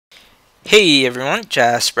Hey everyone,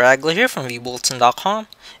 Jasper Agler here from vBulletin.com,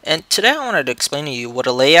 and today I wanted to explain to you what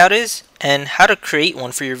a layout is and how to create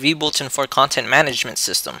one for your vBulletin for content management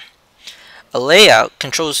system. A layout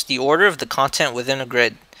controls the order of the content within a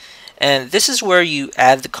grid, and this is where you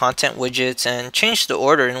add the content widgets and change the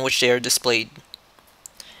order in which they are displayed.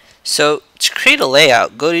 So to create a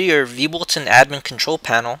layout, go to your vBulletin admin control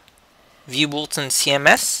panel, vBulletin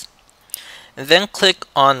CMS, and then click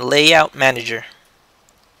on Layout Manager.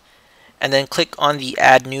 And then click on the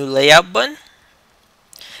Add New Layout button.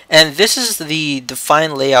 And this is the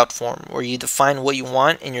Define Layout form, where you define what you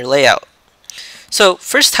want in your layout. So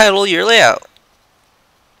first title your layout,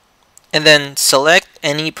 and then select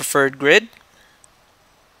any preferred grid.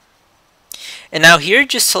 And now here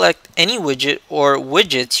just select any widget or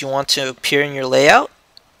widgets you want to appear in your layout.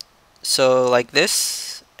 So like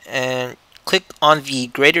this, and click on the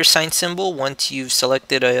greater sign symbol once you've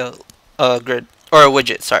selected a grid or a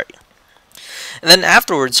widget, sorry. And then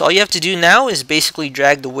afterwards, all you have to do now is basically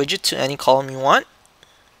drag the widget to any column you want,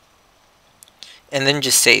 and then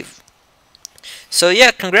just save. So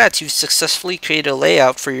yeah, congrats, you've successfully created a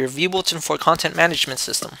layout for your vBulletin for content management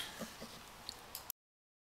system.